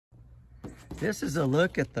This is a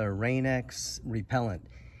look at the Rain-X repellent.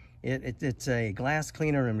 It's a glass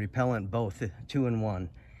cleaner and repellent both, 2-in-1.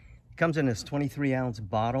 It comes in this 23-ounce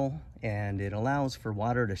bottle, and it allows for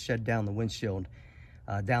water to shed down the windshield,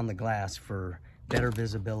 down the glass for better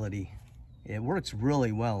visibility. It works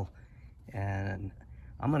really well, and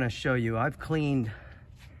I'm going to show you. I've cleaned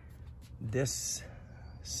this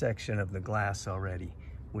section of the glass already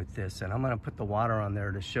with this, and I'm going to put the water on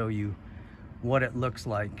there to show you what it looks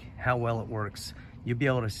like, how well it works. You'll be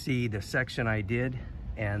able to see the section I did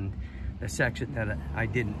and the section that I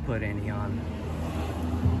didn't put any on.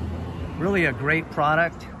 Really a great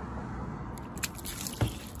product.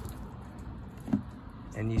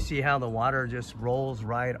 And you see how the water just rolls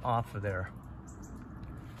right off of there.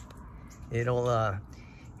 It'll,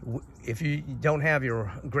 if you don't have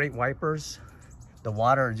your great wipers, the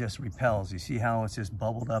water just repels. You see how it's just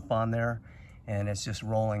bubbled up on there and it's just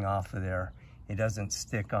rolling off of there. It doesn't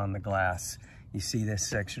stick on the glass. You see this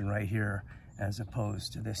section right here as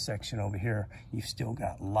opposed to this section over here. You've still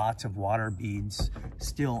got lots of water beads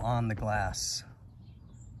still on the glass.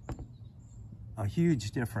 A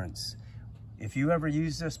huge difference. If you ever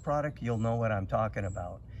use this product, you'll know what I'm talking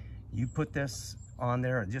about. You put this on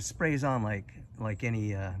there, it just sprays on like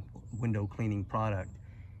any window cleaning product,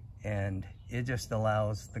 and it just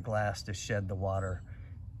allows the glass to shed the water.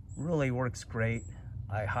 Really works great.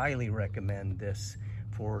 I highly recommend this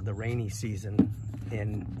for the rainy season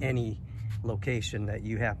in any location that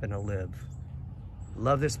you happen to live.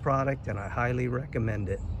 Love this product, and I highly recommend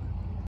it.